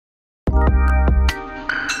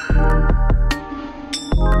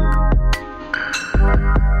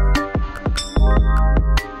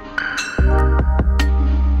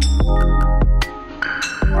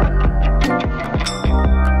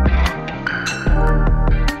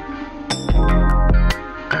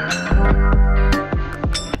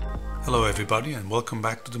everybody, and welcome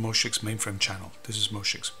back to the Moshix mainframe channel. This is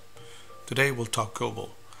Moshix. Today we'll talk Cobol.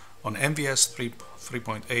 On MVS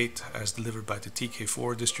 3.8 as delivered by the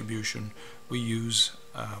TK4 distribution, we use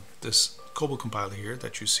this Cobol compiler here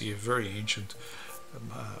that you see, a very ancient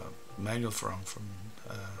manual from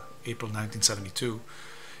April 1972,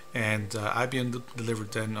 and IBM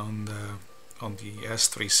delivered then on the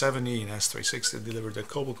S370 and S360 delivered a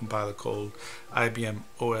Cobol compiler called IBM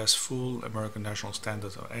OS Full American National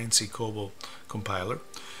Standard, or ANSI Cobol compiler.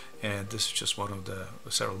 And this is just one of the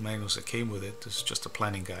several manuals that came with it. This is just a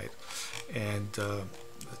planning guide. And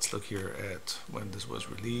let's look here at when this was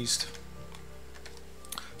released.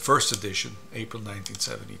 First edition, April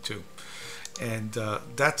 1972. And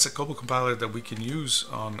that's a Cobol compiler that we can use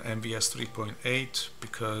on MVS 3.8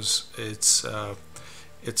 because it's a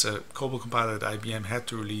Cobol compiler that IBM had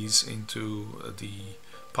to release into the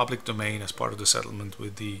public domain as part of the settlement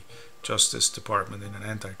with the Justice Department in an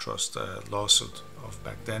antitrust lawsuit of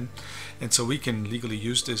back then. And so we can legally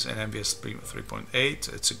use this in MVS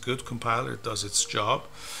 3.8. It's a good compiler, it does its job,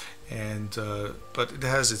 and but it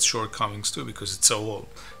has its shortcomings too because it's so old.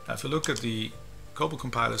 Now if you look at the Cobol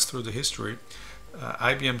compilers through the history,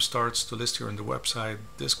 IBM starts to list here on the website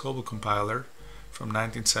this Cobol compiler from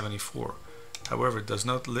 1974. However, it does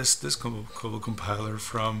not list this Cobol compiler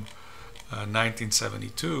from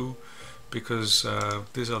 1972 because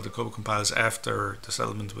these are the Cobol compilers after the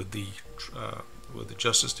settlement with the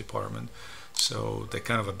Justice Department. So they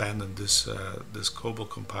kind of abandoned this Cobol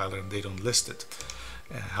compiler and they don't list it.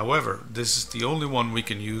 However, this is the only one we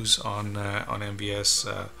can use on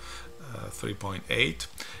MVS 3.8,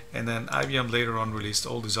 and then IBM later on released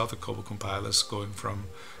all these other Cobol compilers going from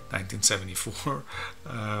 1974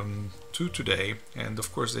 to today, and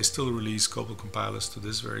of course they still release Cobol compilers to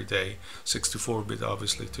this very day. 64-bit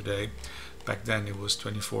obviously today, back then it was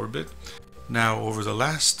 24-bit. Now over the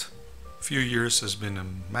last few years has been a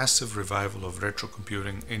massive revival of retro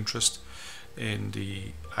computing interest in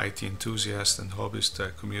the IT enthusiast and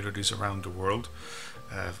hobbyist communities around the world,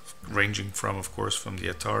 ranging from, of course, from the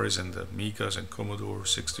Ataris and the Amigas and Commodore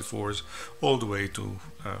 64s all the way to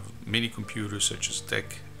mini computers such as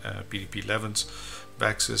DEC, PDP-11s,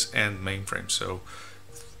 Baxes and mainframes. So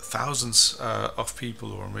thousands of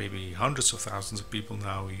people, or maybe hundreds of thousands of people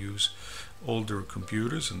now use older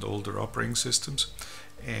computers and older operating systems,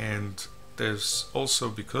 and there's also,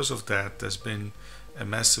 because of that, there's been a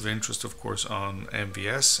massive interest, of course, on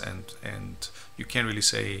MVS, and you can't really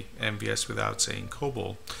say MVS without saying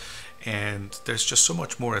Cobol. And there's just so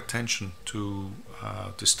much more attention to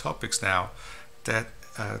these topics now that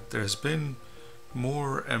there's been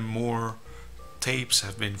more and more tapes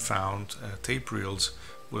have been found, tape reels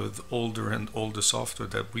with older and older software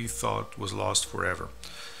that we thought was lost forever.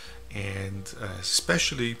 And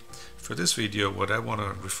especially for this video, what I want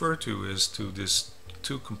to refer to is to these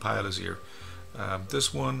two compilers here.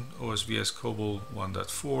 This one, OSVS Cobol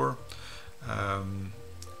 1.4,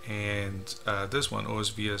 and this one,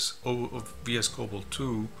 OSVS Cobol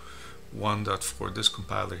 2 1.4, this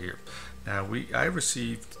compiler here. Now I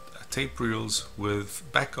received tape reels with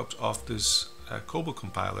backups of this Cobol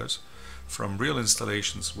compilers from real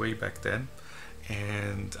installations way back then,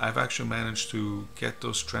 and I've actually managed to get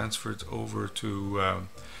those transferred over to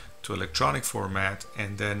electronic format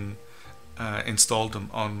and then installed them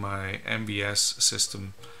on my MVS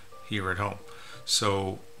system here at home.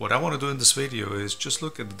 So what I want to do in this video is just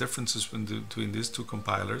look at the differences between these two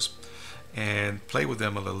compilers and play with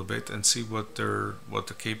them a little bit and see what they're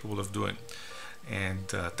capable of doing. And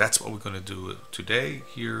that's what we're going to do today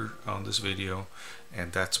here on this video,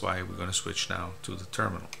 and that's why we're going to switch now to the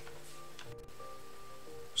terminal.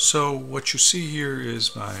 So what you see here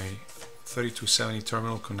is my 3270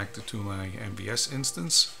 terminal connected to my MVS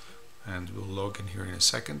instance, and we'll log in here in a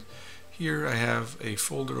second. Here I have a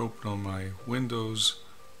folder open on my Windows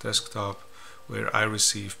desktop where I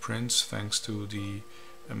receive prints thanks to the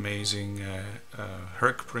amazing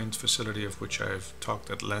Herc print facility, of which I've talked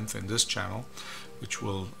at length in this channel, which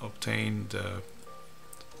will obtain the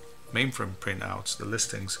mainframe printouts, the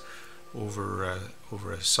listings, over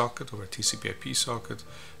a socket, over a TCP/IP socket,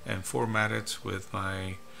 and format it with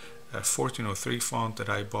my 1403 font that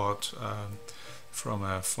I bought from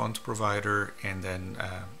a font provider, and then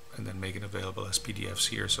make it available as PDFs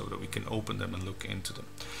here so that we can open them and look into them.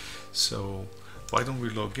 So why don't we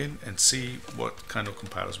log in and see what kind of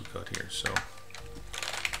compilers we got here. So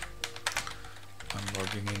I'm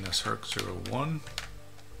logging in as Herc01,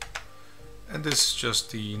 and this is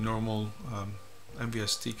just the normal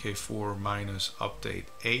MVS TK4 minus update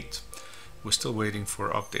 8. We're still waiting for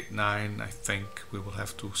update 9. I think we will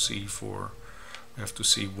have to see for We have to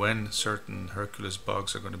see when certain Hercules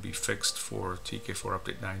bugs are going to be fixed for TK4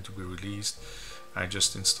 Update 9 to be released. I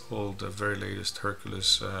just installed the very latest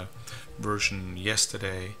Hercules version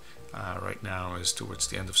yesterday. Right now is towards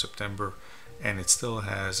the end of September, and it still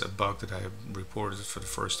has a bug that I reported for the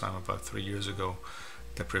first time about 3 years ago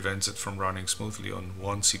that prevents it from running smoothly on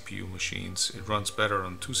one CPU machines. It runs better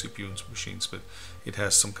on 2 CPU machines, but it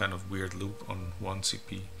has some kind of weird loop on one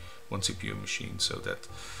CPU machine. So that,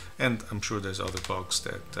 and I'm sure there's other bugs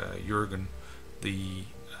that Jürgen, the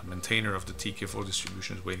maintainer of the TK4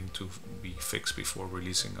 distribution, is waiting to be fixed before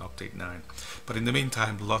releasing update 9. But in the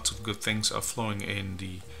meantime, lots of good things are flowing in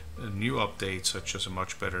the new updates, such as a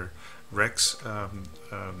much better Rex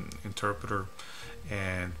interpreter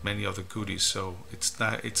and many other goodies. So it's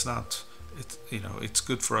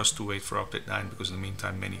good for us to wait for update 9, because in the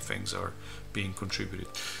meantime many things are being contributed.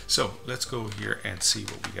 So let's go here and see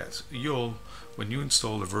what we got. When you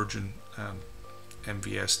install a version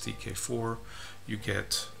MVS TK4, you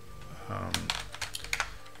get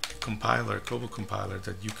compiler, Cobol compiler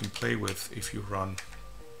that you can play with if you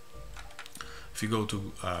go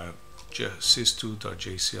to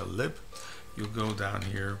sys2.jcl-lib, you'll go down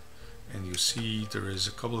here and you see there is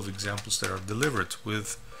a couple of examples that are delivered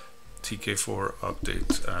with TK4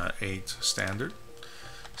 update 8 standard.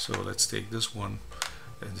 So let's take this one,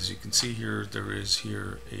 and as you can see here, there is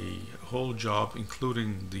here a whole job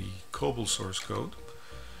including the Cobol source code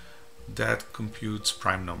that computes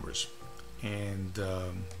prime numbers, and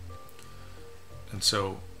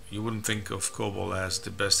so you wouldn't think of Cobol as the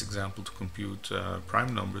best example to compute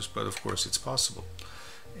prime numbers, but of course it's possible.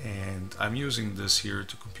 And I'm using this here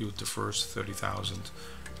to compute the first 30,000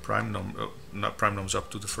 not prime numbers, up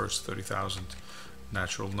to the first 30,000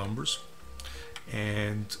 natural numbers.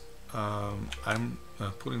 And I'm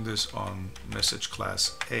putting this on message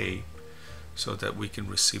class A so that we can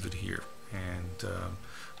receive it here. And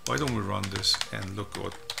why don't we run this and look at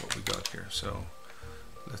what we got here. So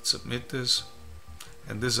let's submit this,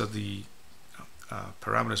 and these are the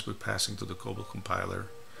parameters we're passing to the Cobol compiler.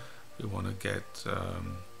 We want to get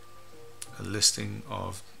a listing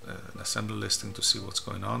of an assembly listing to see what's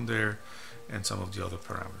going on there, and some of the other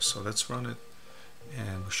parameters. So let's run it,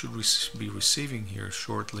 and we should be receiving here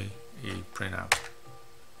shortly a printout,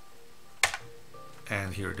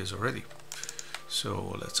 and here it is already.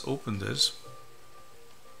 So let's open this,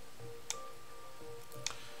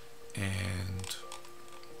 and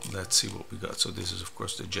let's see what we got. So this is of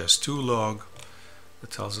course the Jest2 log that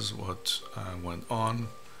tells us what went on,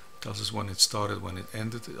 tells us when it started, when it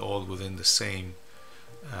ended, all within the same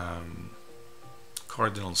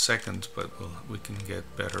cardinal second, but we can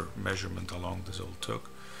get better measurement how long this all took.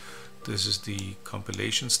 This is the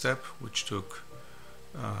compilation step, which took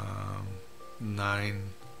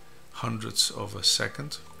 9/100ths of a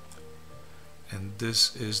second, and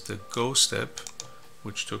this is the go step,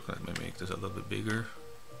 which took, let me make this a little bit bigger,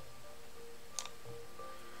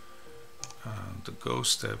 the go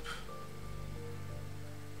step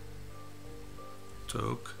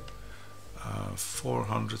took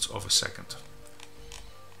 4/100ths of a second.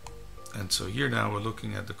 And so here now we're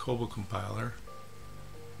looking at the Cobol compiler,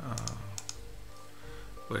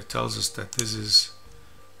 where it tells us that this is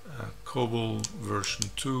Cobol version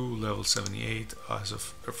 2 level 78 as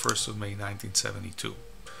of 1st of May 1972.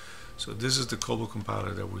 So this is the Cobol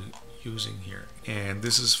compiler that we're using here, and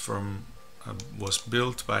this is from was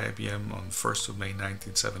built by IBM on 1st of May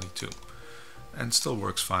 1972 and still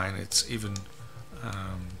works fine. It's even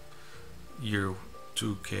year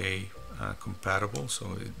 2K compatible,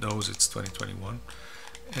 so it knows it's 2021,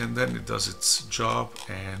 and then it does its job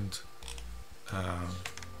and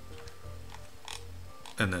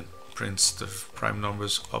then prints the prime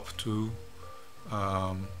numbers up to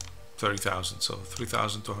 30,000, so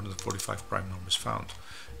 3,245 prime numbers found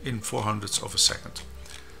in 4/100ths of a second.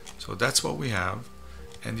 So that's what we have,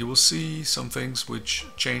 and you will see some things which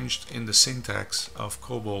changed in the syntax of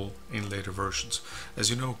Cobol in later versions. As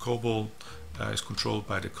you know, Cobol is controlled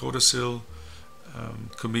by the Codicil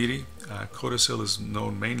committee. Codicil is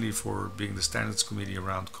known mainly for being the standards committee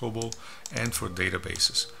around Cobol and for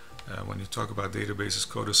databases. When you talk about databases,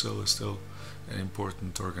 Codicil is still an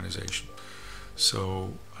important organization.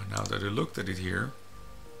 So now that I looked at it here,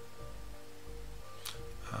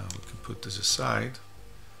 we can put this aside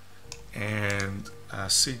and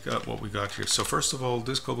see what we got here. So first of all,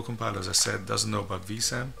 this Cobol compiler, as I said, doesn't know about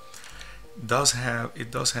vSAM. It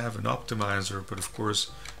does have an optimizer, but of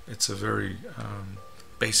course it's a very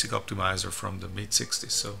basic optimizer from the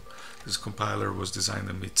mid-60s. So this compiler was designed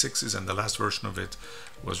in the mid-60s, and the last version of it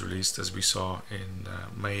was released, as we saw, in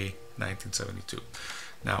May 1972.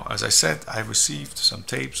 Now, as I said, I received some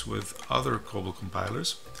tapes with other Cobol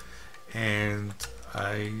compilers, and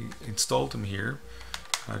I installed them here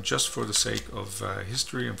just for the sake of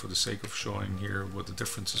history and for the sake of showing here what the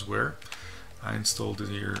differences were. I installed it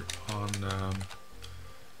here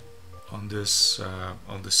on this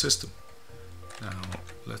system. Now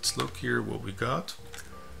let's look here what we got,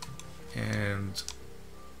 and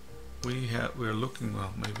we're looking,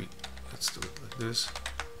 well, maybe let's do it like this.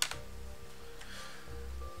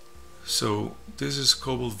 So this is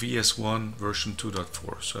Cobol VS1 version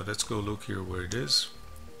 2.4. So let's go look here where it is.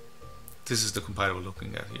 This is the compiler we're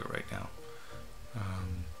looking at here right now.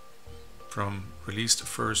 From released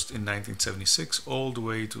first in 1976 all the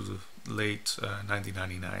way to the late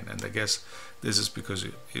 1999, and I guess this is because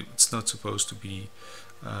it's not supposed to be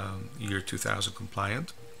year 2000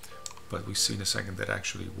 compliant, but we see in a second that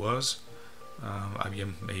actually was.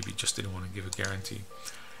 IBM maybe just didn't want to give a guarantee,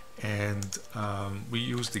 and we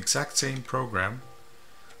used the exact same program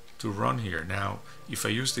to run here. Now if I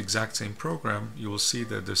use the exact same program, you will see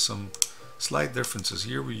that there's some slight differences.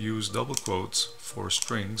 Here we use double quotes for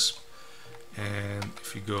strings, and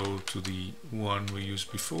if you go to the one we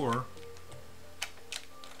used before,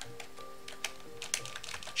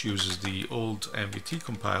 which uses the old MVT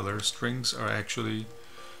compiler, strings are actually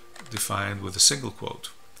defined with a single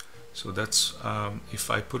quote. So that's if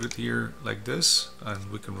I put it here like this,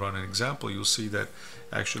 and we can run an example, you'll see that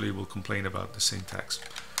actually it will complain about the syntax.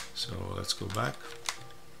 So let's go back.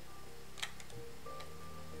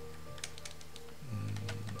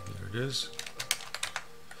 Here it is.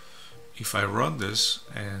 If I run this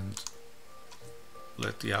and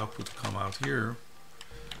let the output come out here,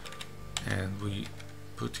 and we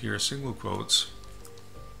put here single quotes,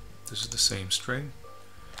 this is the same string,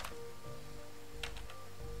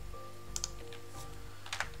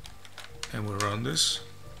 and we run this,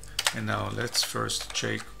 and now let's first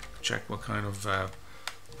check what kind of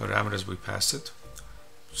parameters we passed it.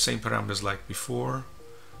 Same parameters like before,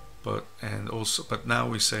 but now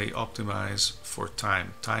we say optimize for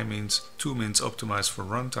time. Time means 2 means optimize for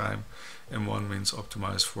runtime, and 1 means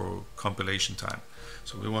optimize for compilation time.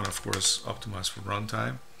 So we want to, of course, optimize for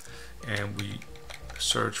runtime, and we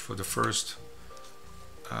search for the first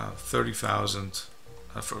 30,000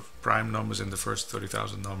 for prime numbers in the first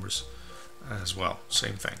 30,000 numbers as well.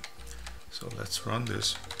 Same thing. So let's run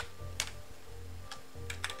this.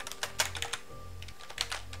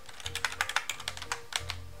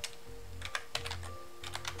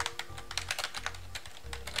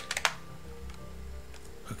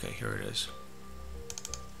 Okay, here it is.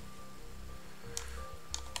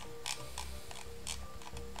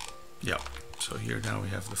 Yeah, so here now we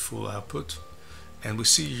have the full output, and we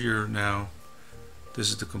see here now this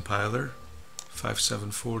is the compiler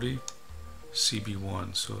 5740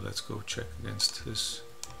 CB1. So let's go check against this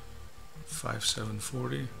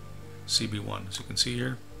 5740 CB1, as you can see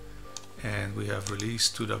here, and we have release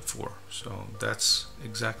 2.4. so that's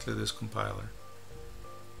exactly this compiler.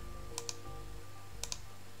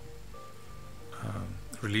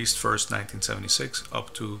 Released first 1976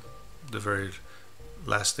 up to the very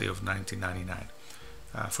last day of 1999,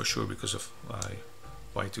 for sure, because of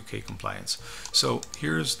Y2K compliance. So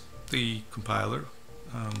here's the compiler.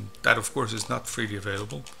 That of course is not freely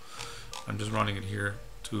available. I'm just running it here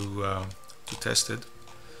to test it,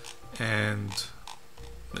 and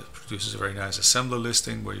it produces a very nice assembler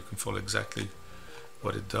listing where you can follow exactly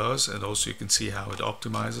what it does, and also you can see how it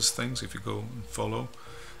optimizes things if you go and follow.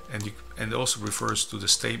 And it also refers to the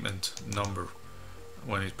statement number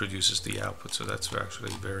when it produces the output, so that's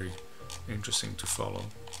actually very interesting to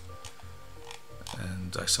follow.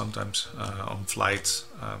 And I sometimes on flights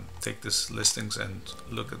take these listings and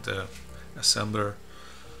look at the assembler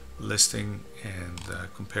listing and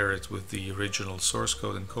compare it with the original source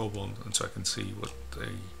code in Cobol, and so I can see what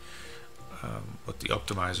the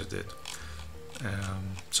optimizer did.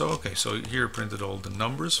 So here printed all the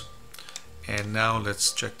numbers. And now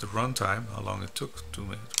let's check the runtime, how long it took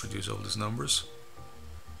to produce all these numbers.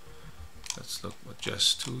 Let's look what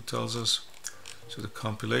Jess2 tells us. So the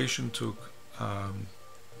compilation took a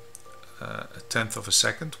 1/10 of a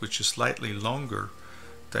second, which is slightly longer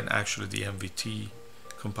than actually the MVT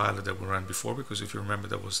compiler that we ran before, because if you remember,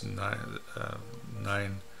 that was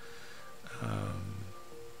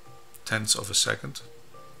 9/10 of a second.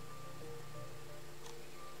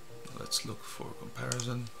 Let's look for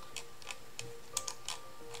comparison.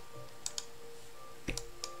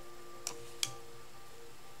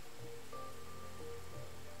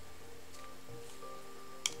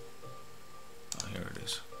 Here it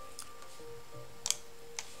is.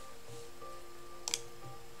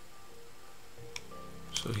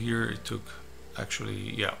 So here it took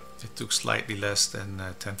actually, yeah, it took slightly less than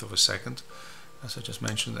a tenth of a second, as I just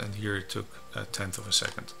mentioned, and here it took a tenth of a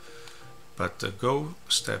second. But the go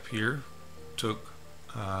step here took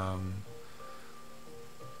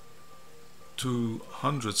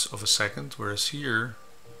 2/100ths of a second, whereas here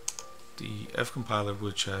the F compiler,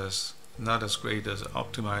 which has not as great as an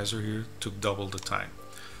optimizer here, took double the time.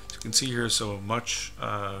 So you can see here, so much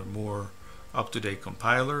more up-to-date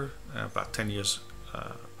compiler, about 10 years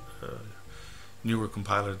newer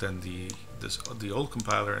compiler than the old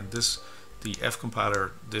compiler, and the F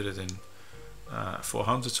compiler did it in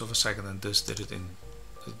 4/100ths of a second, and this did it in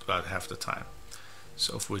about half the time.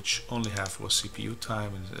 So of which only half was CPU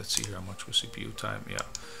time, and let's see here how much was CPU time. Yeah,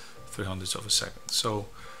 3/100ths of a second. So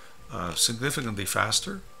significantly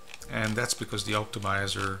faster, and that's because the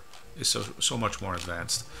optimizer is so much more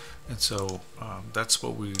advanced. And so that's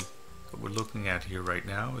what we're looking at here right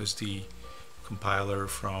now, is the compiler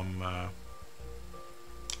from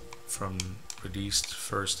released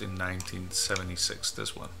first in 1976,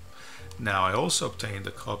 this one. Now I also obtained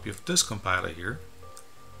a copy of this compiler here,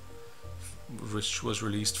 which was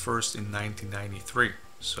released first in 1993.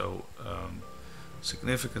 So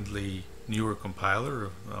significantly newer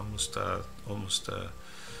compiler, almost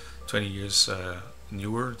 20 years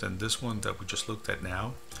newer than this one that we just looked at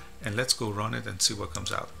now. And let's go run it and see what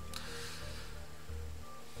comes out.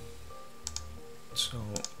 So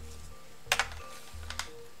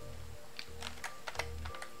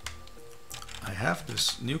I have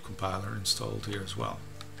this new compiler installed here as well.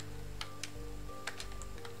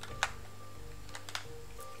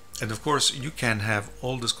 And of course you can have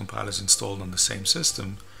all these compilers installed on the same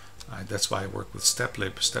system. That's why I work with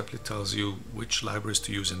steplib. Steplib tells you which libraries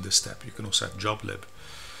to use in this step. You can also have joblib.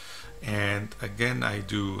 And again, I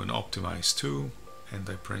do an optimize too, and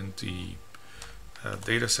I print the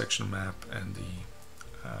data section map and the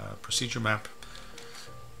procedure map,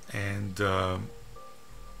 and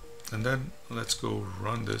then let's go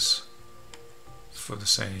run this for the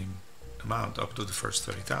same amount up to the first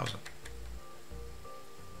 30,000.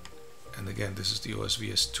 And again, this is the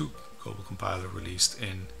OSVS2 Cobol compiler released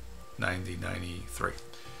in 1993.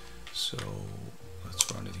 So let's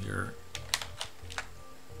run it here.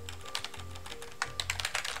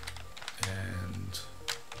 And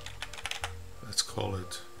let's call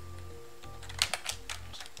it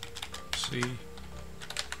C,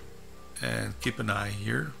 and keep an eye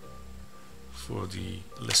here for the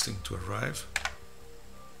listing to arrive,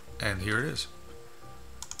 and here it is.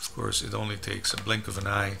 Of course, it only takes a blink of an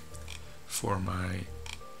eye for my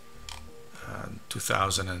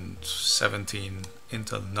 2017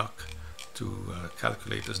 Intel NUC to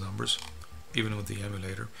calculate these numbers, even with the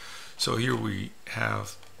emulator. So here we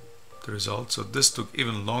have the result. So this took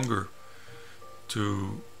even longer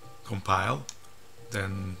to compile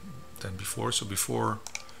than before. So before,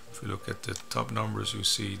 if you look at the top numbers, you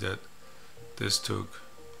see that this took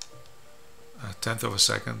a tenth of a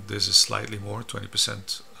second. This is slightly more,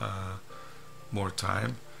 20% more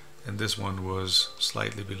time, and this one was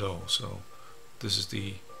slightly below. So this is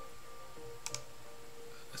the,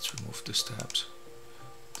 let's remove these tabs.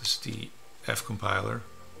 This is the F compiler,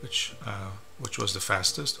 which was the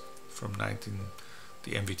fastest from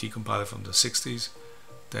the MVT compiler from the 60s.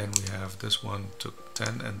 Then we have this one took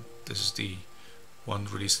 10, and this is the one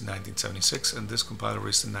released in 1976, and this compiler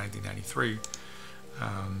released in 1993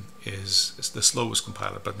 is the slowest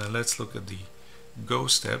compiler. But now let's look at the go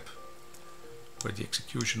step where the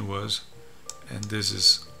execution was, and this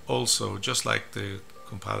is also just like the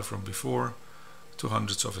compiler from before,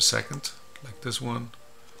 2/100ths of a second, like this one.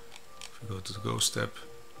 If we go to the go step,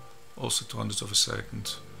 also 2/100ths of a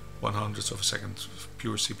second, 1/100ths of a second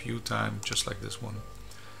pure CPU time, just like this one.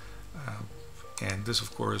 And this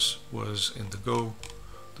of course was in the go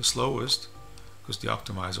the slowest, because the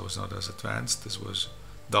optimizer was not as advanced. This was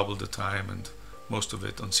double the time, and most of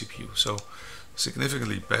it on CPU. So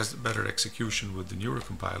significantly better execution with the newer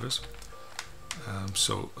compilers.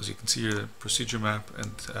 So as you can see here, procedure map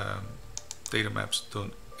and data maps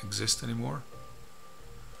don't exist anymore.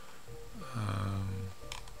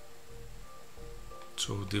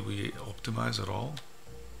 So did we optimize at all?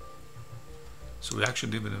 So we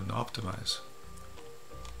actually didn't even optimize.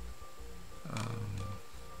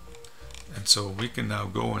 And so we can now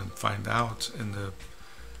go and find out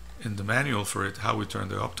in the manual for it how we turn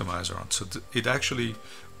the optimizer on. So it actually,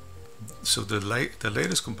 so the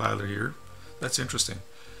latest compiler here, that's interesting.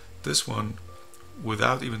 This one,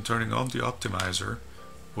 without even turning on the optimizer,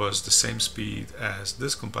 was the same speed as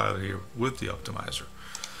this compiler here with the optimizer.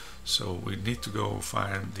 So we need to go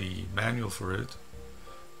find the manual for it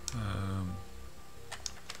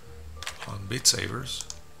on bit savers.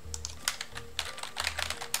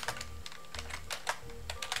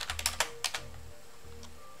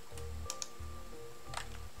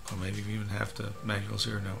 have the manuals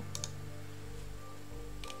here now.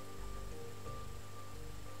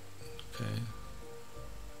 Okay.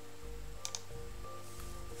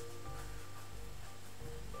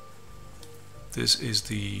 This is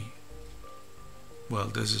the, well,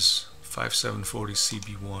 this is 5740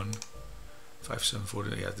 CB1.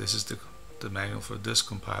 5740, yeah, this is the manual for this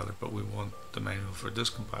compiler, but we want the manual for this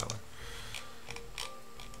compiler.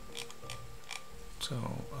 So,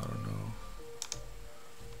 I don't know.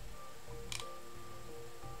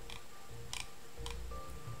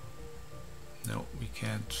 No, we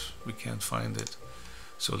can't find it.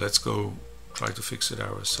 So let's go try to fix it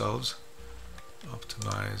ourselves.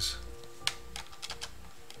 Optimize.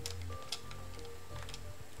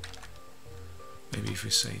 Maybe if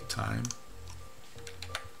we say time.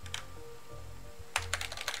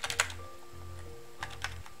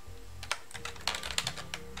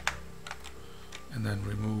 And then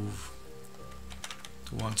remove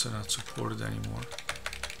the ones that are not supported anymore.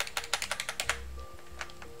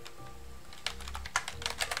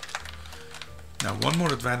 Now, one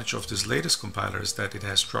more advantage of this latest compiler is that it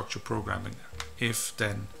has structured programming, if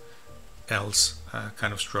then else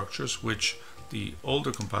kind of structures, which the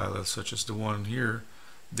older compilers, such as the one here,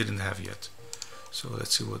 didn't have yet. So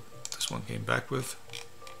let's see what this one came back with.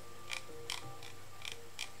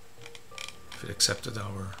 If it accepted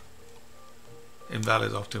our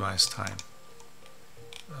invalid optimized time.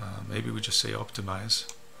 Maybe we just say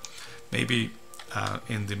optimize. Maybe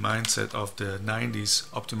in the mindset of the 90s,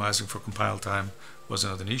 optimizing for compile time was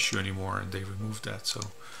not an issue anymore, and they removed that. So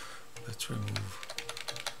let's remove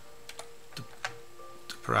the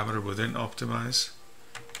parameter within optimize,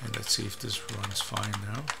 and let's see if this runs fine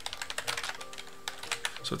now.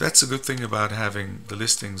 So that's a good thing about having the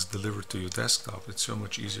listings delivered to your desktop. It's so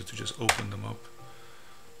much easier to just open them up.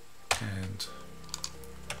 And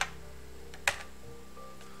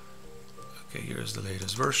okay, here's the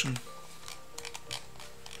latest version.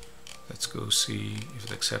 Let's go see if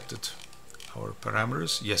it accepted our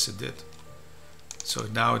parameters. Yes, it did. So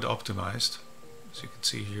now it optimized. As you can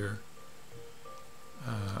see here,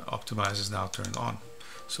 optimize is now turned on.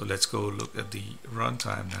 So let's go look at the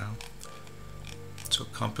runtime now. So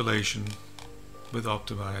compilation with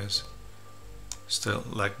optimize, still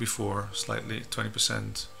like before, slightly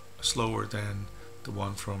 20% slower than the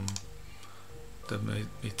one from the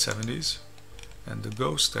mid-70s, and the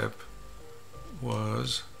go step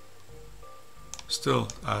was still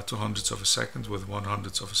 200ths of a second with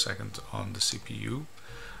 100ths of a second on the CPU,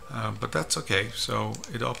 but that's okay. So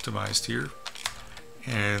it optimized here,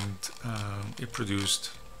 and it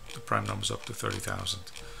produced the prime numbers up to 30,000.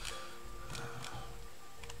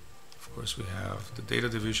 Of course, we have the data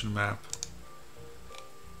division map,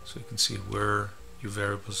 so you can see where your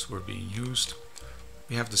variables were being used.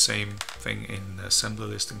 We have the same thing in assembler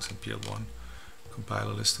listings and PL1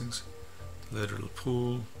 compiler listings. The literal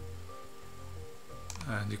pool,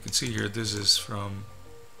 and you can see here this is from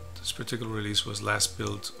this particular release was last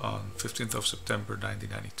built on 15th of September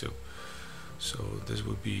 1992. So this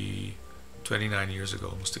would be 29 years ago,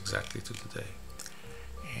 almost exactly to the day.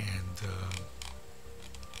 And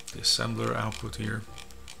the assembler output here.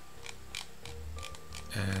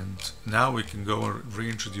 And now we can go and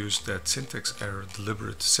reintroduce that syntax error,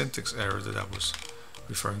 deliberate syntax error that I was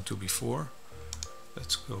referring to before.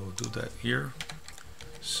 Let's go do that here.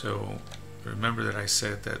 So remember that I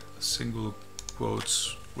said that single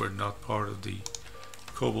quotes were not part of the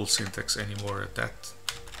Cobol syntax anymore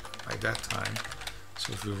by that time.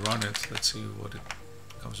 So if we run it, let's see what it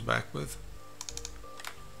comes back with.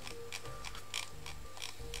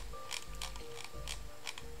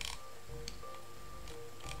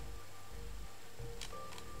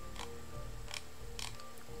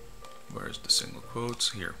 Where's the single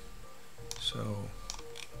quotes? Here. So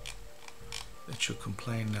it should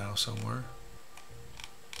complain now somewhere.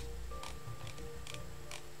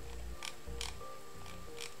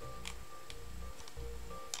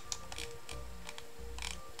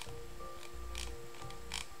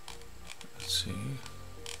 Let's see.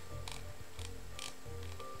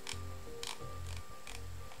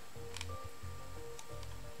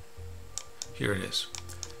 Here it is.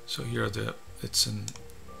 So here are it's an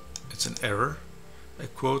error. A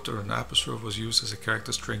quote or an apostrophe was used as a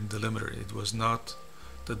character string delimiter. It was not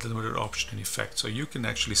the delimiter option in effect. So you can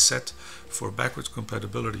actually set for backwards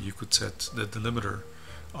compatibility. You could set the delimiter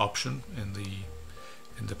option in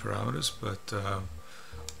the parameters, but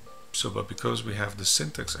but because we have the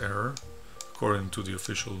syntax error, according to the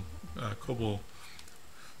official Cobol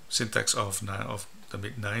syntax of the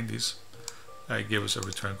mid-90s, it gave us a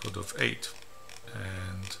return code of 8,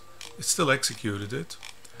 and it still executed it.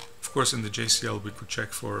 Of course, in the JCL we could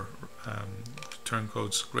check for return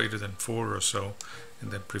codes greater than 4 or so,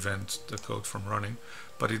 and then prevent the code from running.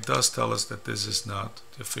 But it does tell us that this is not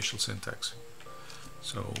the official syntax.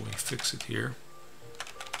 So we fix it here.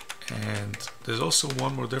 And there's also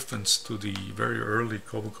one more difference to the very early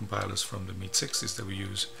Cobol compilers from the mid-60s that we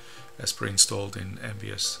use as pre-installed in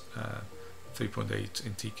MVS 3.8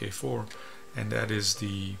 in TK4, and that is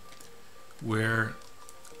the where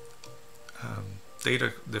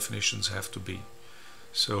data definitions have to be.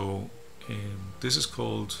 So this is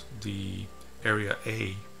called the area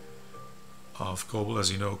A of Cobol.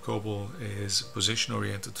 As you know, Cobol is a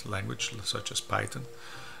position-oriented language such as Python,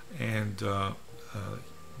 and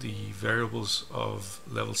the variables of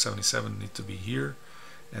level 77 need to be here,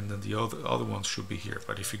 and then the other ones should be here.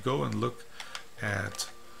 But if you go and look at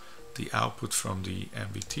the output from the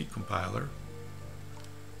MVT compiler,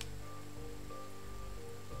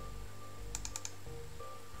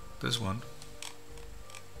 this one,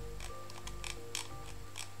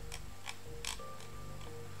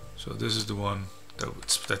 so this is the one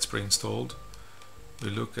that's pre-installed. We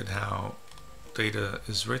look at how data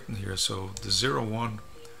is written here. So the 01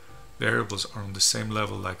 variables are on the same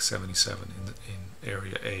level like 77 in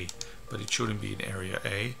area A, but it shouldn't be in area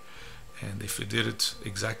A. And if we did it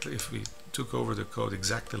exactly, if we took over the code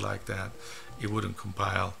exactly like that, it wouldn't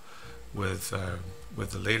compile with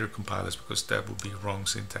the later compilers, because that would be wrong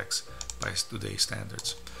syntax by today's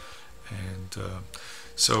standards. And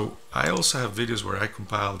so I also have videos where I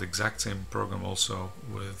compiled the exact same program also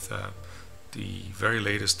with the very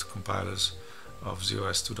latest compilers of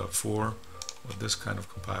ZOS 2.4 with this kind of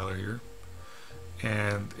compiler here,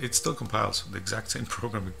 and it still compiles the exact same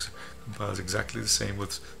program. It compiles exactly the same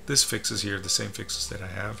with this fixes here, the same fixes that I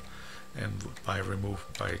have, and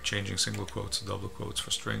by changing single quotes to double quotes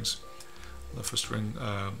for strings, for string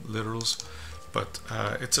literals. But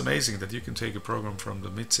it's amazing that you can take a program from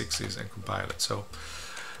the mid-60s and compile it. So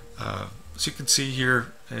as you can see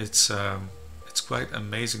here, it's quite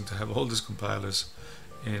amazing to have all these compilers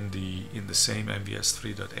in the same MVS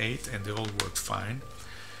 3.8, and they all work fine.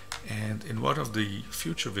 And in one of the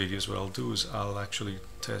future videos, what I'll do is I'll actually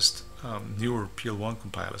test newer PL1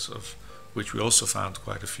 compilers, of which we also found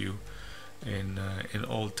quite a few in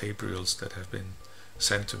old tape reels that have been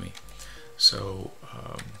sent to me. So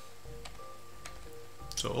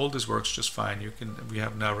so all this works just fine. We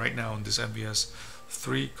have now right now in this MVS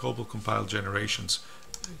 3 Cobol compiled generations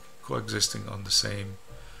coexisting on the same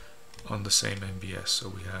MVS. So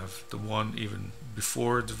we have the one even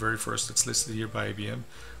before the very first that's listed here by IBM,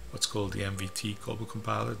 what's called the MVT Cobol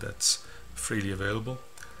compiler, that's freely available.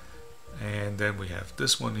 And then we have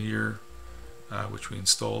this one here, which we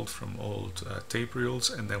installed from old tape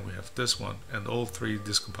reels, and then we have this one, and all three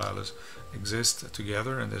disk compilers exist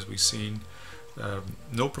together. And as we've seen,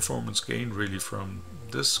 no performance gain really from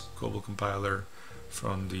this Cobol compiler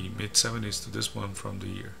from the mid-70s to this one from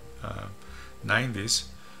the 90s,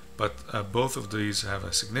 but both of these have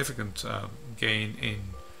a significant gain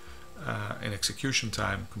in execution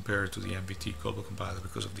time compared to the MVT Cobol compiler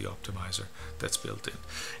because of the optimizer that's built in.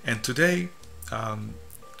 And today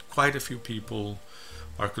quite a few people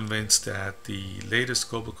are convinced that the latest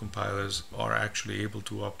Cobol compilers are actually able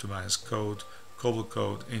to optimize Cobol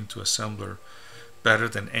code into assembler better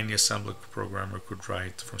than any assembler programmer could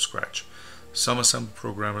write from scratch. Some assembler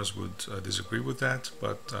programmers would disagree with that,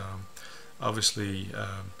 but obviously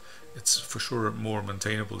it's for sure more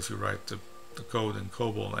maintainable if you write the code in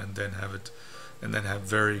Cobol and then have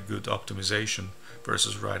very good optimization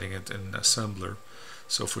versus writing it in assembler.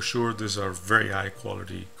 So for sure these are very high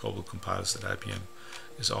quality Cobol compilers that IBM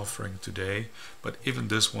is offering today. But even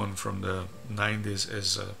this one from the 90s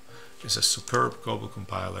is a superb Cobol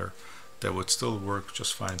compiler that would still work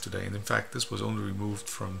just fine today. And in fact, this was only removed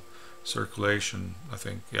from circulation, I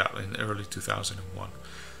think, yeah, in early 2001.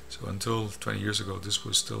 So until 20 years ago, this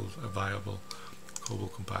was still a viable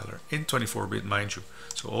Cobol compiler in 24-bit, mind you.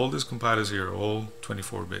 So all these compilers here are all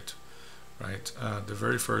 24-bit, right? The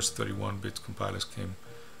very first 31-bit compilers came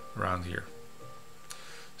around here.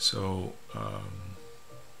 So,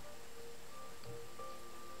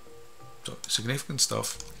 so significant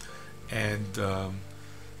stuff. And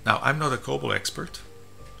now I'm not a Cobol expert.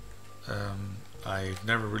 I've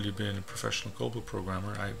never really been a professional Cobol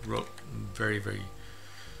programmer. I wrote very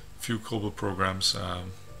few Cobol programs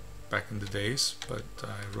back in the days, but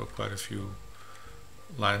I wrote quite a few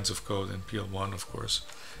lines of code in PL1, of course.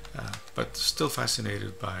 But still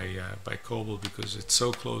fascinated by Cobol because it's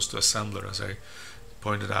so close to assembler, as I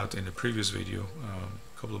pointed out in the previous video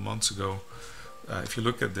a couple of months ago. If you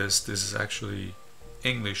look at this is actually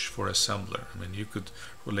English for assembler. I mean, you could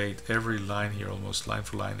relate every line here almost line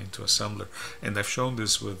for line into assembler, and I've shown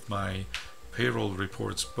this with my payroll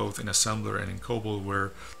reports both in assembler and in Cobol,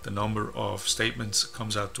 where the number of statements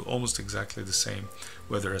comes out to almost exactly the same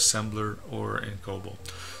whether assembler or in Cobol.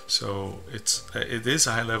 So it is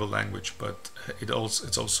a high-level language, but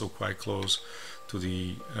it's also quite close to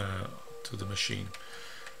the machine.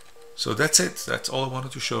 So that's it. That's all I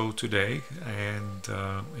wanted to show today. And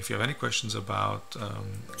if you have any questions about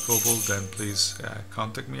Cobol, then please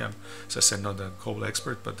contact me. I'm, as I said, not a Cobol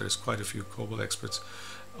expert, but there's quite a few Cobol experts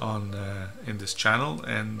on in this channel.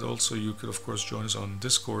 And also you could of course join us on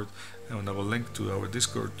Discord, and I will link to our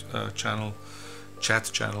Discord chat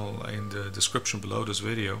channel in the description below this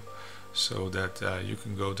video, so that you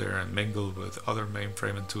can go there and mingle with other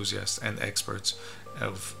mainframe enthusiasts and experts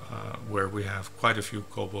of where we have quite a few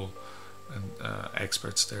Cobol and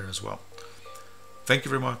experts there as well. Thank you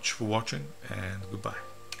very much for watching, and goodbye.